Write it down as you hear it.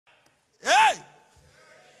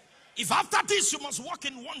If after this you must walk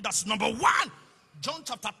in wonders. Number one, John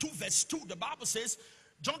chapter 2 verse 2. The Bible says,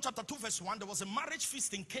 John chapter 2 verse 1, there was a marriage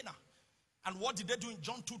feast in Cana. And what did they do in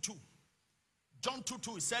John 2:2? John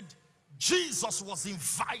 2:2, it said, Jesus was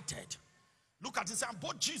invited. Look at it, and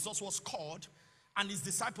both Jesus was called and his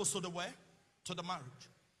disciples to the where? To the marriage.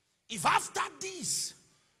 If after this,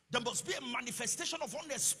 there must be a manifestation of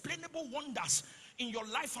unexplainable wonders in your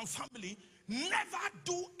life and family, never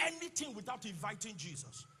do anything without inviting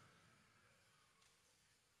Jesus.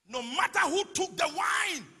 No matter who took the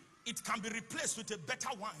wine, it can be replaced with a better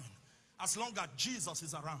wine as long as Jesus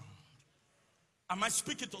is around. Am I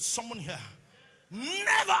speaking to someone here?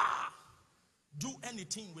 Never do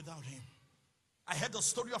anything without him. I heard the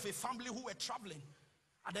story of a family who were traveling,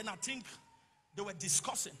 and then I think they were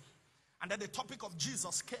discussing, and then the topic of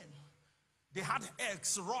Jesus came. They had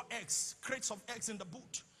eggs, raw eggs, crates of eggs in the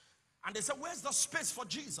boot, and they said, where's the space for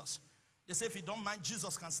Jesus? They said, if you don't mind,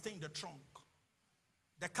 Jesus can stay in the trunk.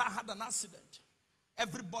 The car had an accident.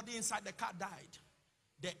 Everybody inside the car died.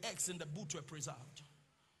 The eggs in the boot were preserved,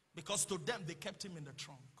 because to them they kept him in the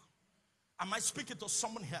trunk. Am I speaking to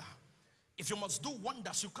someone here? If you must do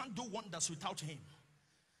wonders, you can't do wonders without him.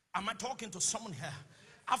 Am I talking to someone here?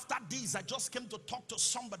 After this, I just came to talk to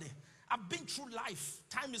somebody. I've been through life.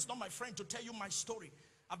 Time is not my friend to tell you my story.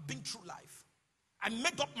 I've been through life. I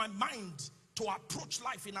made up my mind to approach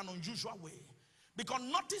life in an unusual way, because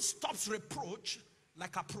nothing stops reproach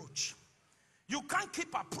like approach. You can't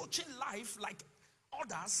keep approaching life like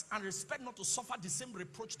others and expect not to suffer the same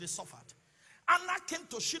reproach they suffered. Anna came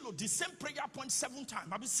to Shiloh, the same prayer point 7 times,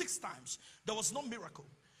 maybe 6 times. There was no miracle.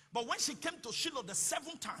 But when she came to Shiloh the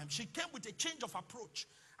 7th time, she came with a change of approach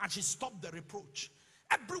and she stopped the reproach.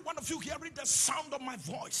 Every one of you hearing the sound of my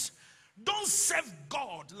voice, don't serve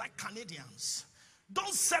God like Canadians.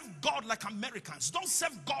 Don't serve God like Americans. Don't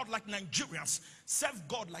serve God like Nigerians. Serve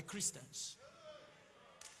God like Christians.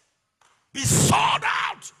 Be sold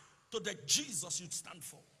out to the Jesus you stand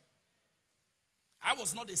for. I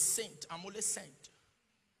was not a saint. I'm only saint.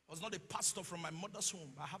 I was not a pastor from my mother's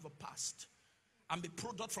womb. I have a past. I'm a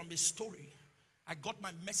product from a story. I got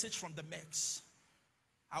my message from the Mex.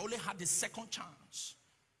 I only had the second chance.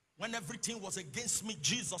 When everything was against me,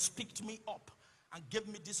 Jesus picked me up and gave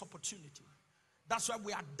me this opportunity. That's why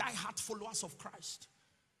we are die-hard followers of Christ.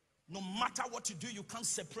 No matter what you do, you can't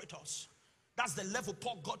separate us. That's the level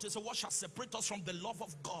Paul got. He said, what shall separate us from the love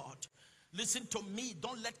of God? Listen to me.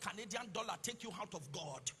 Don't let Canadian dollar take you out of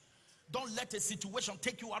God. Don't let a situation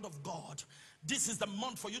take you out of God. This is the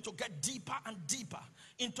month for you to get deeper and deeper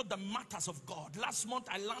into the matters of God. Last month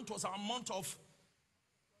I learned was our month of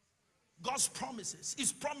God's promises.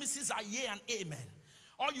 His promises are yea and amen.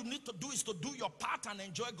 All you need to do is to do your part and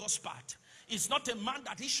enjoy God's part. It's not a man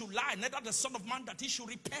that he should lie, neither the son of man that he should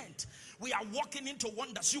repent. We are walking into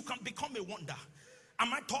wonders. You can become a wonder.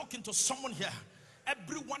 Am I talking to someone here?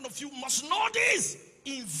 Every one of you must know this.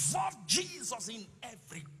 Involve Jesus in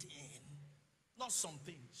everything, not some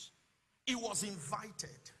things. He was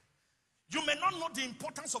invited. You may not know the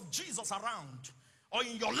importance of Jesus around or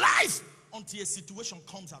in your life until a situation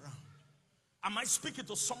comes around. Am I speaking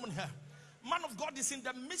to someone here? Man of God is in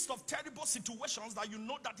the midst of terrible situations that you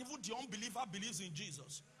know that even the unbeliever believes in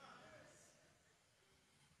Jesus.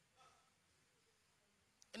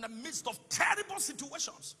 In the midst of terrible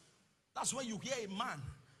situations, that's when you hear a man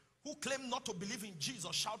who claimed not to believe in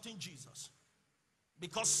Jesus shouting Jesus.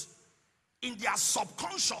 Because in their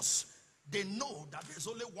subconscious, they know that there's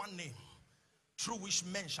only one name through which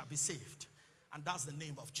men shall be saved. And that's the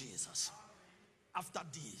name of Jesus. After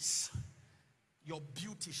this, your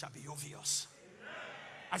beauty shall be obvious.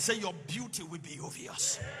 I say your beauty will be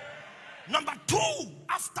obvious. Number 2,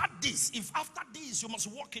 after this, if after this you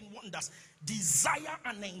must walk in wonders, desire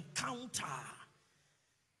an encounter.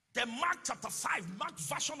 The Mark chapter 5, Mark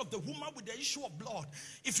version of the woman with the issue of blood.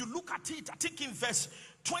 If you look at it, I think in verse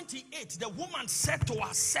 28, the woman said to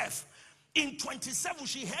herself, in 27,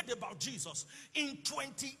 she heard about Jesus. In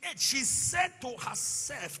 28, she said to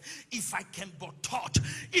herself, if I can but touch.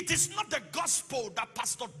 It is not the gospel that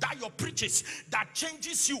Pastor Dio preaches that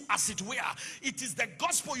changes you as it were. It is the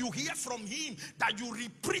gospel you hear from him that you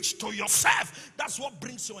re-preach to yourself. That's what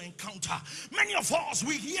brings your encounter. Many of us,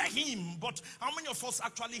 we hear him, but how many of us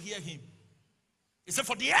actually hear him? He said,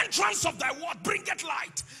 for the entrance of thy word bringeth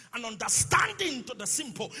light and understanding to the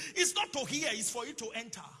simple. It's not to hear, it's for you to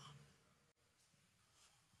enter.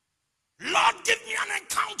 Lord, give me an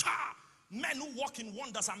encounter. Men who walk in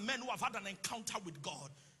wonders are men who have had an encounter with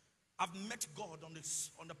God. I've met God on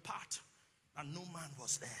the path and no man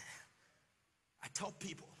was there. I tell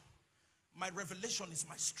people, my revelation is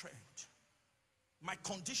my strength. My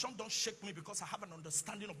condition don't shake me because I have an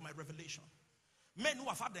understanding of my revelation. Men who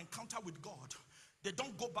have had an encounter with God, they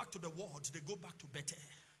don't go back to the world, they go back to better.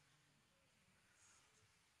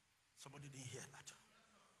 Somebody didn't hear that.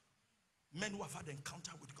 Men who have had an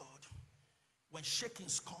encounter with God, when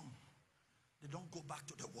shakings come, they don't go back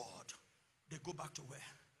to the world. They go back to where?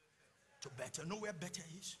 To better. Know where better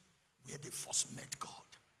is? Where they first met God.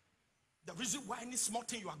 The reason why any small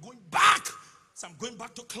thing you are going back, so I'm going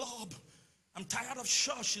back to club, I'm tired of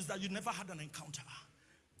church, is that you never had an encounter.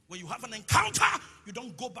 When you have an encounter, you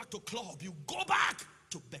don't go back to club, you go back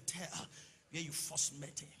to Bethel, where you first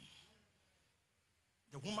met him.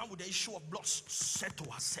 The woman with the issue of blood said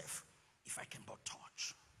to herself, if I can but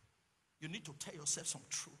touch. You need to tell yourself some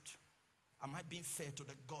truth. Am I being fair to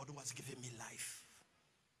the God who has given me life?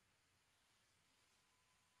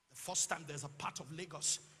 The first time there's a part of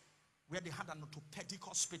Lagos where they had an orthopedic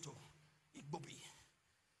hospital, Igbobi.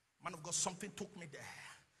 Man of God, something took me there.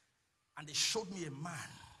 And they showed me a man.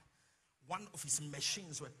 One of his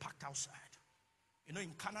machines were packed outside. You know,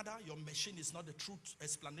 in Canada, your machine is not the true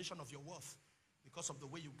explanation of your worth because of the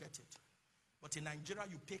way you get it. But in Nigeria,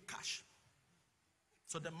 you pay cash.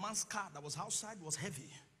 So the man's car that was outside was heavy.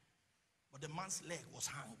 But the man's leg was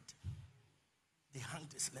hanged. They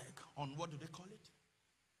hanged his leg on, what do they call it?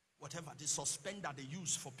 Whatever, the suspender they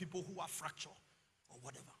use for people who are fractured or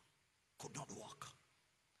whatever. Could not walk.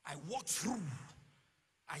 I walked through.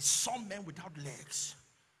 I saw men without legs.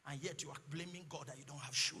 And yet you are blaming God that you don't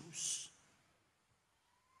have shoes.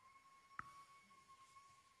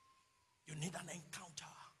 You need an encounter.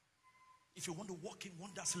 If you want to walk in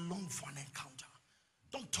wonders, long for an encounter.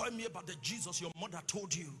 Don't tell me about the Jesus your mother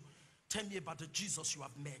told you. Tell me about the Jesus you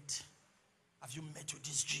have met. Have you met with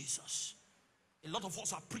this Jesus? A lot of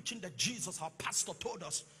us are preaching the Jesus our pastor told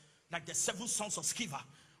us, like the 7 sons of Sceva,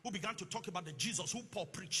 who began to talk about the Jesus who Paul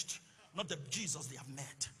preached, not the Jesus they have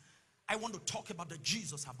met. I want to talk about the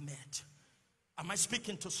Jesus I've met. Am I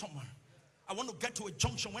speaking to someone? I want to get to a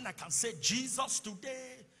junction when I can say Jesus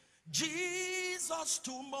today, Jesus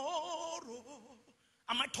tomorrow.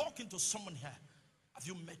 Am I talking to someone here? Have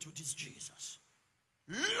you met with this Jesus?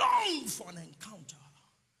 Long for an encounter.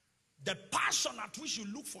 The passion at which you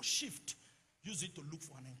look for shift, use it to look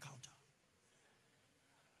for an encounter.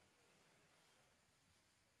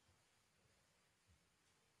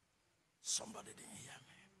 Somebody didn't hear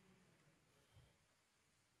me.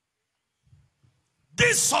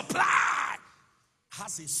 This supply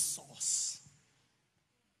has a source.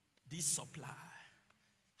 This supply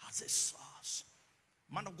has a source.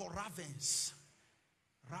 Man of God, ravens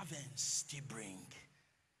they bring.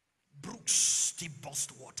 Brooks they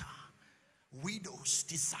burst water. Widows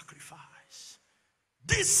they sacrifice.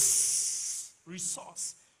 This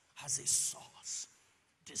resource has a source.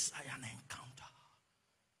 Desire an encounter.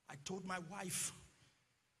 I told my wife,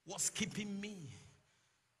 what's keeping me?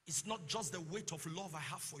 It's not just the weight of love I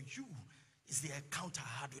have for you. It's the encounter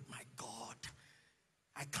I had with my God.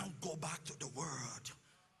 I can't go back to the world.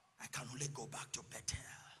 I can only go back to Bethel.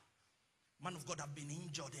 Man of God, I've been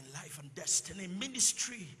injured in life and destiny.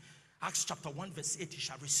 Ministry. Acts chapter 1 verse 8, he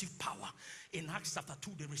shall receive power. In Acts chapter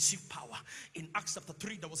 2, they received power. In Acts chapter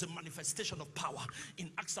 3, there was a manifestation of power. In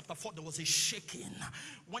Acts chapter 4, there was a shaking.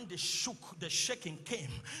 When they shook, the shaking came.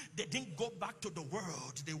 They didn't go back to the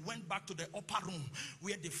world. They went back to the upper room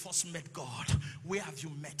where they first met God. Where have you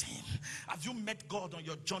met him? Have you met God on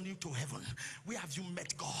your journey to heaven? Where have you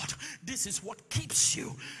met God? This is what keeps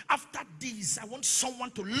you. After this, I want someone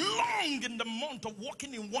to long in the month of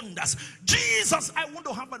walking in wonders. Jesus, I want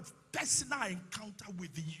to have a personal encounter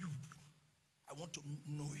with you. I want to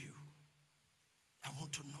know you. I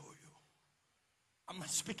want to know you. Am I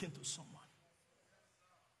speaking to someone?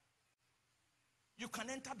 You can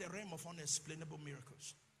enter the realm of unexplainable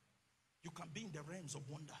miracles. You can be in the realms of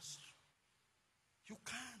wonders. You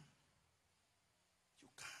can. You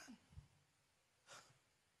can.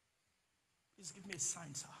 Please give me a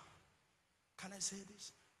sign, sir. Can I say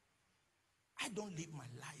this? I don't live my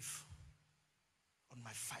life on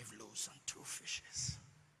my 5 loaves and 2 fishes.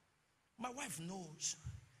 My wife knows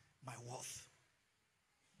my worth,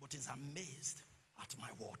 but is amazed at my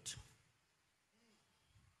worth.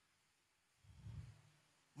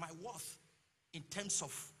 My worth in terms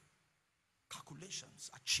of calculations,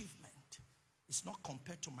 achievement, is not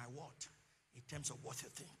compared to my worth in terms of what you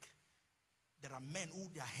think. There are men who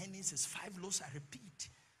their earnings is 5 loaves, I repeat,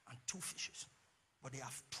 and 2 fishes. But they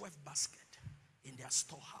have 12 baskets in their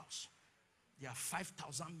storehouse. There are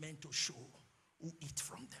 5,000 men to show who eat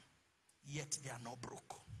from them. Yet they are not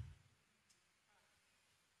broke.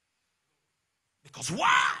 Because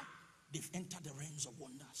why? They've entered the realms of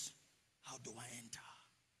wonders. How do I enter?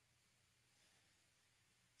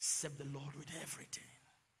 serve the Lord with everything.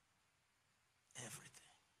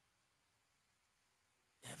 Everything.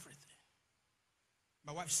 Everything.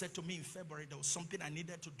 My wife said to me in February, there was something I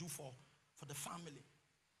needed to do for the family.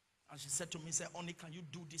 And she said to me, Oni, can you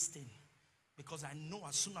do this thing? Because I know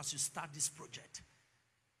as soon as you start this project,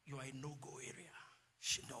 you are a no-go area.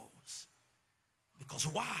 She knows. Because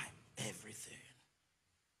why? Everything.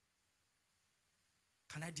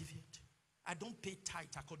 Can I deviate? I don't pay tithe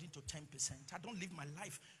according to 10%. I don't live my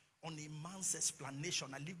life on a man's explanation.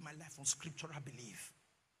 I live my life on scriptural belief.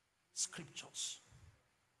 Scriptures.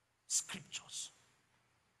 Scriptures.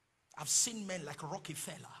 I've seen men like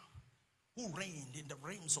Rockefeller who reigned in the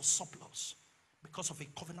realms of surplus because of a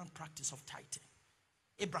covenant practice of tithing.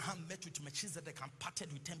 Abraham met with Melchizedek and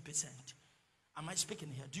parted with 10%. Am I speaking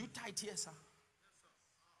here? Do you tithe here, sir?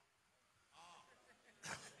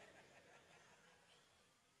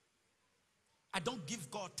 I don't give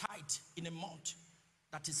God tithe in a month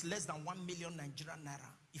that is less than 1 million Nigerian naira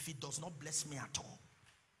if it does not bless me at all.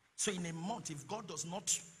 So in a month, if God does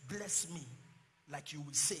not bless me, like you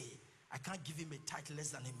will say, I can't give him a tithe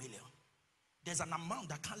less than 1 million. There's an amount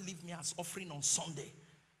that can't leave me as offering on Sunday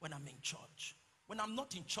when I'm in church. When I'm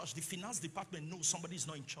not in church, the finance department knows somebody is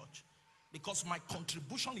not in church. Because my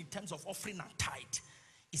contribution in terms of offering and tithe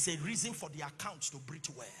is a reason for the account to breathe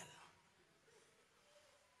well.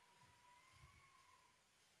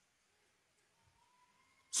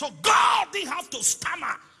 So God didn't have to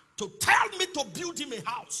stammer to tell me to build him a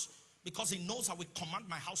house, because he knows I will command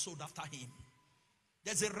my household after him.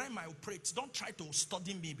 There's a realm I operate. Don't try to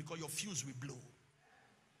study me because your fuse will blow.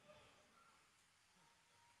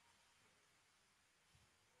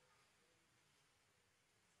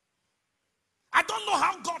 I don't know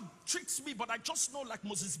how God treats me, but I just know, like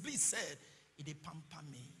Moses Bliss said, he dey pamper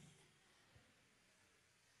me.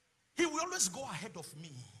 He will always go ahead of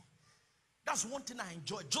me. That's one thing I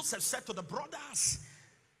enjoy. Joseph said to the brothers,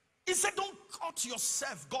 he said, don't cut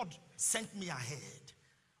yourself. God sent me ahead.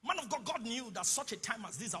 Man of God, God knew that such a time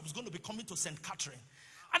as this, I was going to be coming to St. Catherine.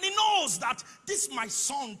 And he knows that this, my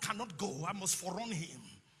son, cannot go. I must forerun him.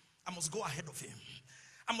 I must go ahead of him.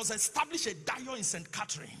 I must establish a dio in St.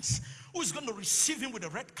 Catherine's who is going to receive him with a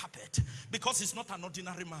red carpet, because he's not an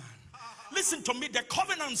ordinary man. Listen to me. The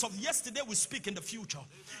covenants of yesterday will speak in the future.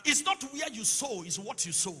 It's not where you sow, it's what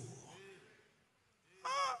you sow.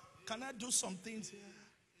 Can I do some things here?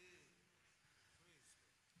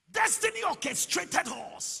 Destiny orchestrated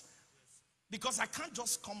us. Because I can't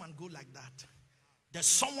just come and go like that. There's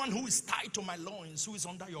someone who is tied to my loins, who is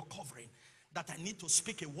under your covering, that I need to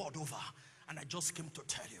speak a word over. And I just came to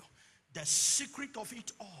tell you, the secret of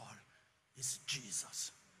it all is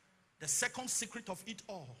Jesus. The second secret of it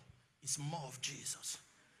all is more of Jesus.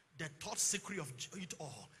 The third secret of it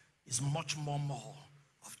all is much more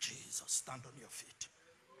of Jesus. Stand on your feet.